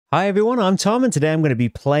Hi everyone, I'm Tom and today I'm going to be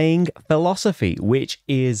playing Philosophy, which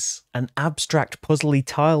is an abstract puzzly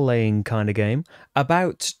tile laying kind of game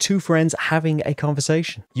about two friends having a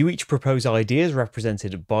conversation. You each propose ideas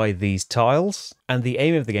represented by these tiles, and the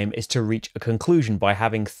aim of the game is to reach a conclusion by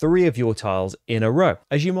having 3 of your tiles in a row.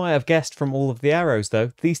 As you might have guessed from all of the arrows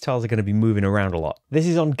though, these tiles are going to be moving around a lot. This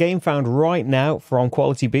is on Gamefound right now from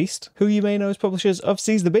Quality Beast, who you may know as publishers of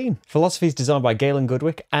Seize the Beam. Philosophy is designed by Galen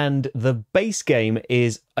Goodwick, and the base game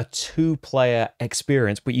is a 2-player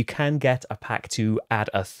experience, but you can get a pack to add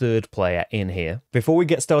a 3rd player in here. Before we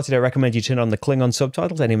get started, I recommend you turn on the Klingon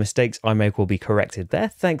subtitles. Any mistakes I make will be corrected there.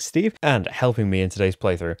 Thanks, Steve. And helping me in today's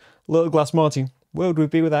playthrough, Little Glass Marty. Where would we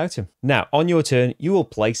be without him? Now, on your turn, you will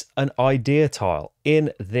place an idea tile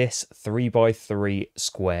in this 3x3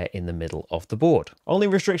 square in the middle of the board. Only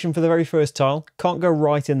restriction for the very first tile, can't go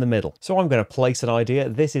right in the middle. So I'm going to place an idea.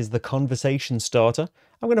 This is the conversation starter.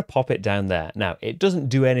 I'm going to pop it down there. Now, it doesn't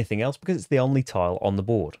do anything else because it's the only tile on the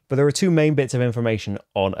board. But there are 2 main bits of information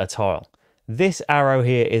on a tile. This arrow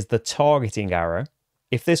here is the targeting arrow.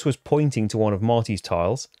 If this was pointing to one of Marty's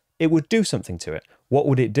tiles, it would do something to it. What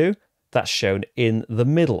would it do? That's shown in the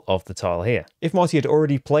middle of the tile here. If Marty had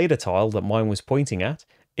already played a tile that mine was pointing at,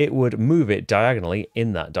 it would move it diagonally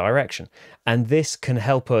in that direction. And this can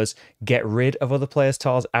help us get rid of other players'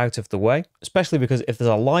 tiles out of the way, especially because if there's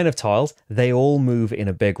a line of tiles, they all move in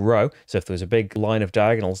a big row. So if there was a big line of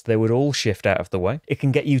diagonals, they would all shift out of the way. It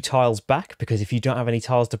can get you tiles back because if you don't have any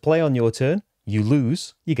tiles to play on your turn, you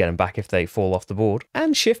lose, you get them back if they fall off the board.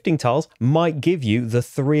 And shifting tiles might give you the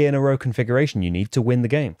 3 in a row configuration you need to win the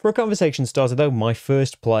game. For a conversation starter though, my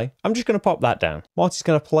first play, I'm just going to pop that down. Marty's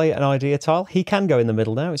going to play an idea tile. He can go in the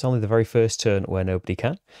middle now. It's only the very first turn where nobody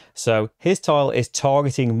can. So his tile is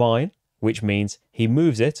targeting mine, which means he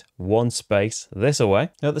moves it 1 space this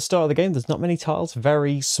away. Now at the start of the game, there's not many tiles,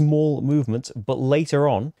 very small movements, but later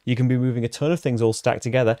on, you can be moving a ton of things all stacked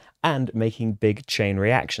together and making big chain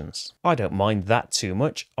reactions. I don't mind that too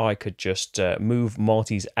much. I could just move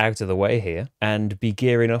Marty's out of the way here and be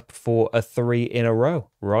gearing up for a 3 in a row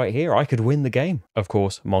right here. I could win the game. Of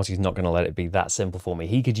course, Marty's not going to let it be that simple for me.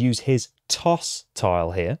 He could use his toss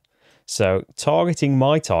tile here. So targeting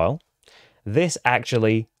my tile, this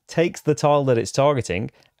actually takes the tile that it's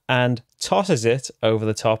targeting and tosses it over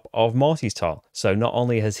the top of Marty's tile. So not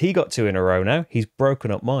only has he got 2 in a row now, he's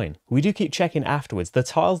broken up mine. We do keep checking afterwards. The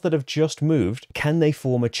tiles that have just moved, can they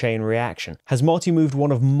form a chain reaction? Has Marty moved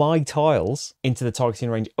one of my tiles into the targeting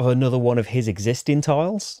range of another one of his existing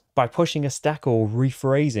tiles? By pushing a stack or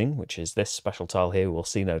rephrasing, which is this special tile here, we'll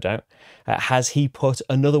see no doubt, has he put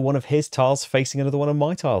another one of his tiles facing another one of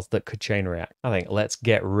my tiles that could chain react? I think let's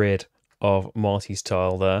get rid of Marty's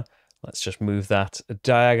tile there. Let's just move that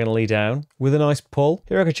diagonally down with a nice pull.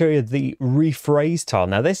 Here I can show you the rephrase tile.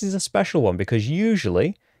 Now this is a special one because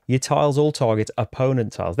usually your tiles all target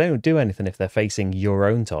opponent tiles. They don't do anything if they're facing your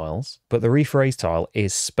own tiles, but the rephrase tile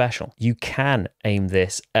is special. You can aim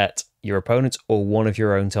this at your opponent's or one of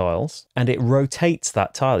your own tiles and it rotates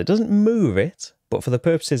that tile. It doesn't move it, but for the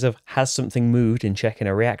purposes of has something moved in checking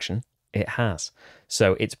a reaction, it has.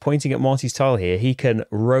 So it's pointing at Marty's tile here. He can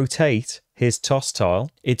rotate his toss tile.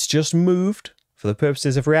 It's just moved for the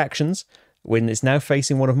purposes of reactions when it's now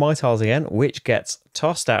facing one of my tiles again, which gets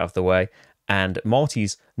tossed out of the way. And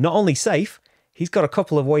Marty's not only safe, he's got a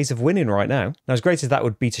couple of ways of winning right now. Now, as great as that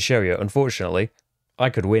would be to show you, unfortunately, I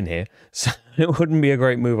could win here. So it wouldn't be a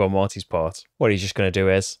great move on Marty's part. What he's just going to do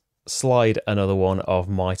is slide another one of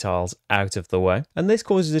my tiles out of the way. And this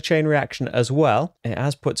causes a chain reaction as well. It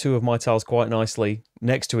has put 2 of my tiles quite nicely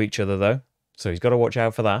next to each other though. So he's got to watch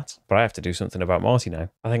out for that. But I have to do something about Marty now.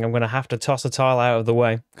 I think I'm going to have to toss a tile out of the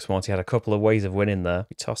way because Marty had a couple of ways of winning there.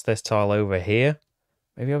 We toss this tile over here.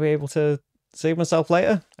 Maybe I'll be able to save myself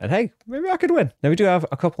later. And hey, maybe I could win. Now we do have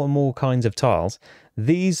a couple of more kinds of tiles.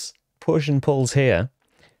 These push and pulls here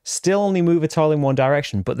still only move a tile in one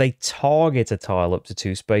direction, but they target a tile up to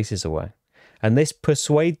 2 spaces away. And this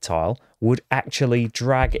persuade tile would actually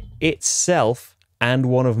drag itself and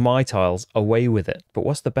one of my tiles away with it. But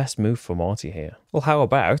what's the best move for Marty here? Well, how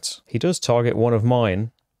about he does target one of mine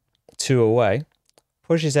 2 away,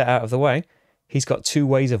 pushes it out of the way. He's got 2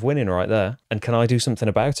 ways of winning right there. And can I do something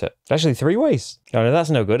about it? Actually, 3 ways. No, that's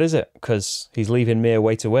no good, is it? Because he's leaving me a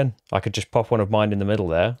way to win. I could just pop one of mine in the middle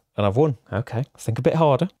there and I've won. Okay, think a bit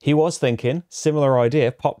harder. He was thinking, similar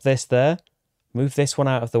idea, pop this there, move this one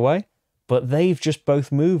out of the way. But they've just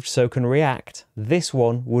both moved, so can react. This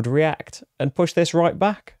one would react and push this right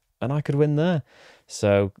back. And I could win there.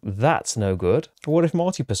 So that's no good. What if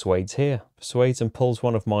Marty persuades here? Persuades and pulls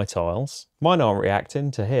one of my tiles. Mine aren't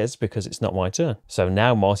reacting to his because it's not my turn. So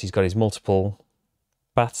now Marty's got his multiple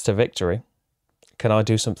paths to victory. Can I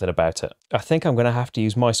do something about it? I think I'm going to have to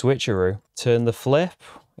use my switcheroo. Turn the flip.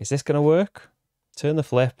 Is this going to work? Turn the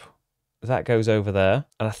flip. That goes over there.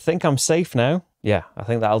 And I think I'm safe now. Yeah, I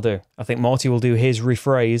think that'll do. I think Marty will do his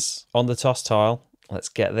rephrase on the toss tile. Let's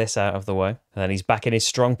get this out of the way. And then he's back in his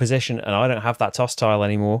strong position, and I don't have that toss tile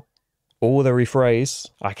anymore. Or the rephrase.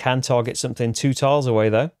 I can target something 2 tiles away,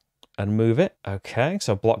 though, and move it. Okay,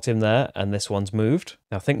 so I blocked him there, and this one's moved.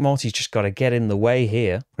 Now, I think Marty's just got to get in the way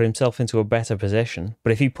here, put himself into a better position.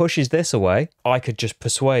 But if he pushes this away, I could just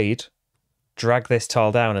persuade, drag this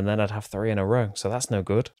tile down, and then I'd have 3 in a row. So that's no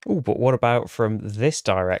good. Oh, but what about from this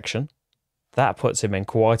direction? That puts him in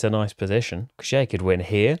quite a nice position. Because yeah, he could win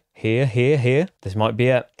here, here, here, here. This might be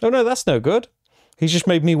it. Oh no, that's no good. He's just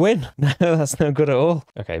made me win. No, that's no good at all.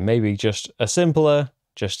 Okay, maybe just a simpler,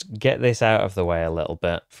 just get this out of the way a little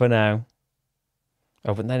bit for now.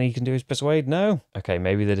 Oh, but then he can do his persuade? No. Okay,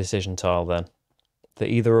 maybe the decision tile then. The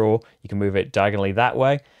either or, you can move it diagonally that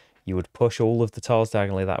way. You would push all of the tiles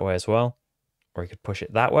diagonally that way as well. Or you could push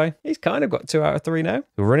it that way. He's kind of got 2 out of 3 now.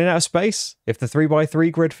 We're running out of space. If the 3x3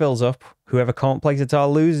 grid fills up, whoever can't place a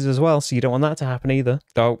tile loses as well, so you don't want that to happen either.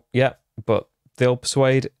 Oh, yeah, but the old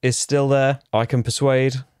persuade is still there. I can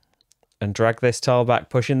persuade and drag this tile back,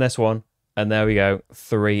 pushing this one. And there we go,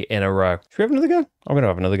 3 in a row. Should we have another go? I'm going to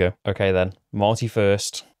have another go. Okay then, Marty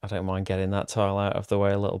first. I don't mind getting that tile out of the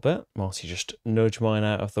way a little bit. Marty just nudge mine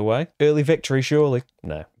out of the way. Early victory, surely.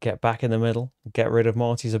 No, get back in the middle. Get rid of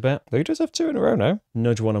Marty's a bit. He does have 2 in a row now.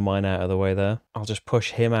 Nudge one of mine out of the way there. I'll just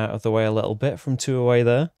push him out of the way a little bit from 2 away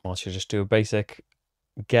there. Marty will just do a basic,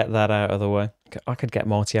 get that out of the way. I could get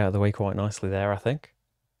Marty out of the way quite nicely there, I think.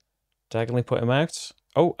 Diagonally put him out.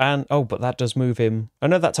 Oh, and, oh, but that does move him. Oh,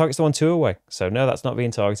 no, that targets the 1-2 away. So, no, that's not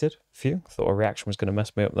being targeted. Phew, thought a reaction was going to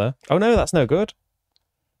mess me up there. Oh, no, that's no good.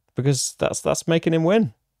 Because that's making him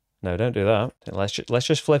win. No, don't do that. Let's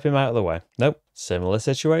just flip him out of the way. Nope, similar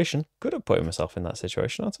situation. Could have put myself in that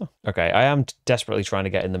situation, aren't I? Okay, I am desperately trying to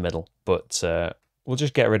get in the middle, but we'll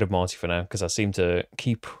just get rid of Marty for now, because I seem to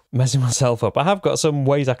keep messing myself up. I have got some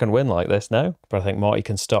ways I can win like this now, but I think Marty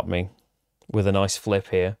can stop me with a nice flip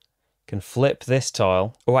here. Can flip this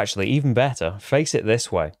tile. Oh, actually, even better, face it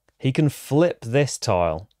this way. He can flip this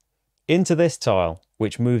tile into this tile,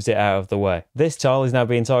 which moves it out of the way. This tile is now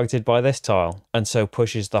being targeted by this tile, and so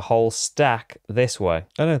pushes the whole stack this way.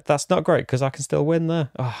 Oh no, that's not great, because I can still win there.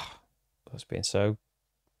 Oh, that's being so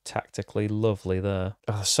tactically lovely there.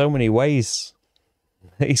 Oh, there's so many ways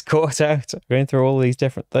he's caught out. Going through all these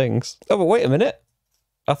different things. Oh, but wait a minute.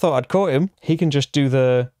 I thought I'd caught him. He can just do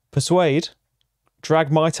the persuade,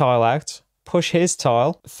 drag my tile out, push his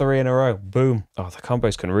tile, 3 in a row. Boom. Oh, the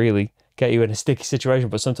combos can really get you in a sticky situation,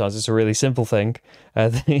 but sometimes it's a really simple thing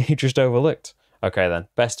that you just overlooked. Okay then,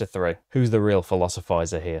 best of 3. Who's the real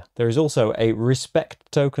philosophizer here? There is also a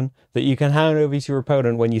respect token that you can hand over to your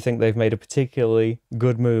opponent when you think they've made a particularly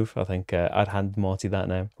good move. I think I'd hand Marty that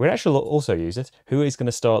now. We'd actually also use it. Who is going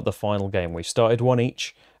to start the final game? We've started one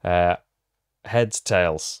each. Heads,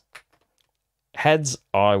 tails. Heads,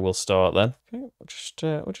 I will start then. Okay,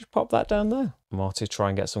 we'll just pop that down there. Marty try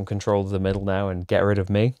and get some control of the middle now and get rid of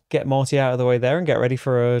me. Get Marty out of the way there and get ready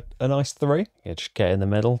for a nice 3. Yeah, just get in the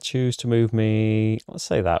middle. Choose to move me, let's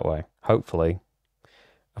say that way. Hopefully,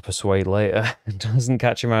 I persuade later. It doesn't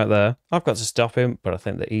catch him out there. I've got to stop him, but I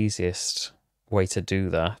think the easiest way to do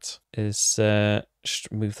that is just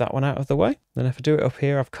move that one out of the way. Then if I do it up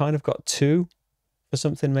here, I've kind of got 2. For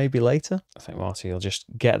something maybe later. I think Marty will just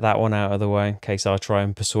get that one out of the way in case I try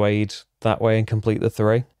and persuade that way and complete the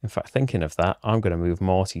 3. In fact, thinking of that, I'm going to move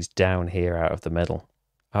Marty's down here out of the middle,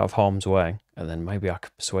 out of harm's way, and then maybe I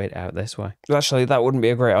could persuade out this way. Actually, that wouldn't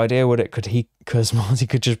be a great idea, would it? Because Marty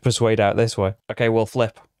could just persuade out this way. Okay, we'll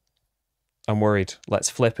flip. I'm worried. Let's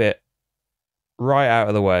flip it right out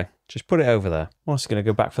of the way. Just put it over there. Marty's going to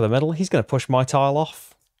go back for the middle. He's going to push my tile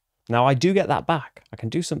off. Now, I do get that back. I can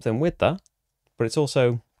do something with that. But it's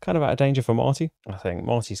also kind of out of danger for Marty. I think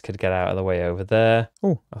Marty's could get out of the way over there.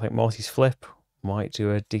 Oh, I think Marty's flip might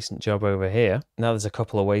do a decent job over here. Now there's a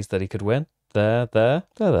couple of ways that he could win. There.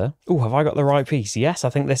 Oh, have I got the right piece? Yes, I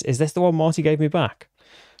think this is the one Marty gave me back.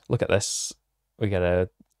 Look at this. We get a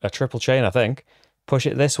triple chain, I think. Push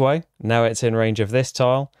it this way. Now it's in range of this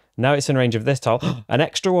tile. Now it's in range of this tile. An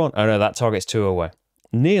extra one. Oh no, that target's 2 away.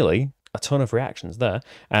 Nearly a ton of reactions there,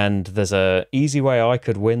 and there's a easy way I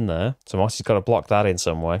could win there. So Marty's got to block that in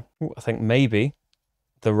some way. Ooh, I think maybe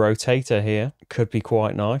the rotator here could be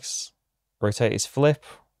quite nice. Rotate his flip.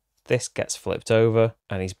 This gets flipped over,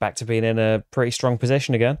 and he's back to being in a pretty strong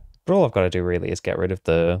position again. But all I've got to do really is get rid of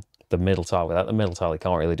the middle tile. Without the middle tile, he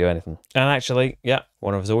can't really do anything. And actually, yeah,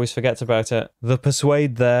 one of us always forgets about it. The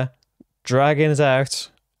persuade there, dragons out,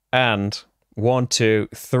 and 1, 2,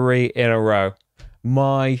 3 in a row.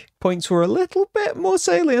 My points were a little bit more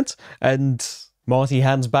salient, and Marty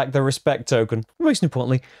hands back the respect token. Most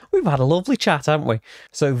importantly, we've had a lovely chat, haven't we?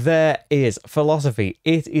 So there is Philosophy.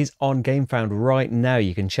 It is on Gamefound right now.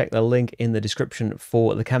 You can check the link in the description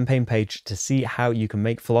for the campaign page to see how you can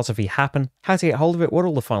make Philosophy happen, how to get hold of it, what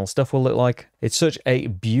all the final stuff will look like. It's such a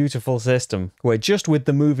beautiful system where just with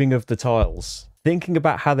the moving of the tiles, thinking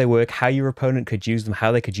about how they work, how your opponent could use them,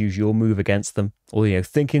 how they could use your move against them, or,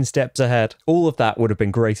 thinking steps ahead, all of that would have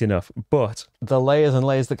been great enough. But the layers and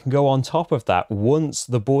layers that can go on top of that, once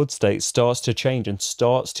the board state starts to change and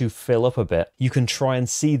starts to fill up a bit, you can try and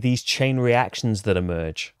see these chain reactions that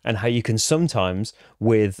emerge, and how you can sometimes,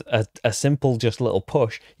 with a simple just little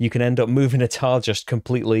push, you can end up moving a tile just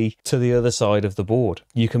completely to the other side of the board.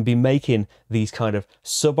 You can be making these kind of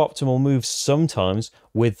suboptimal moves sometimes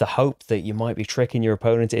with the hope that you might be tricking your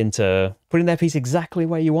opponent into putting their piece exactly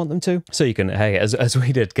where you want them to. So you can, hey, as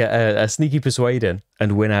we did, get a sneaky persuade in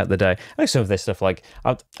and win out the day. And some of this stuff, like,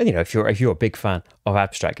 if you're a big fan of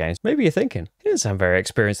abstract games, maybe you're thinking, you don't sound very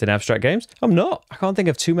experienced in abstract games. I'm not. I can't think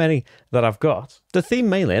of too many that I've got. The theme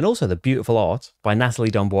mainly, and also the beautiful art by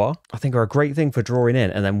Natalie Dombois, I think are a great thing for drawing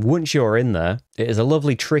in. And then once you're in there, it is a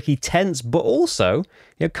lovely, tricky, tense, but also,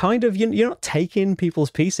 you're not taking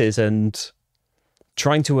people's pieces and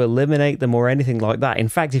trying to eliminate them or anything like that. In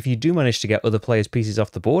fact, if you do manage to get other players' pieces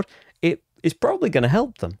off the board, it is probably going to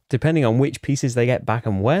help them, depending on which pieces they get back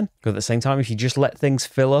and when. But at the same time, if you just let things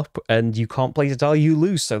fill up and you can't place a tile, you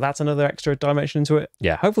lose. So that's another extra dimension into it.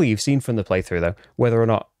 Yeah, hopefully you've seen from the playthrough, though, whether or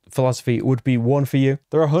not Philosophy would be one for you.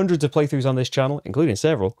 There are hundreds of playthroughs on this channel, including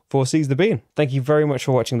several for Seize the Bean. Thank you very much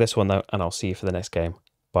for watching this one, though, and I'll see you for the next game.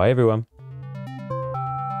 Bye, everyone.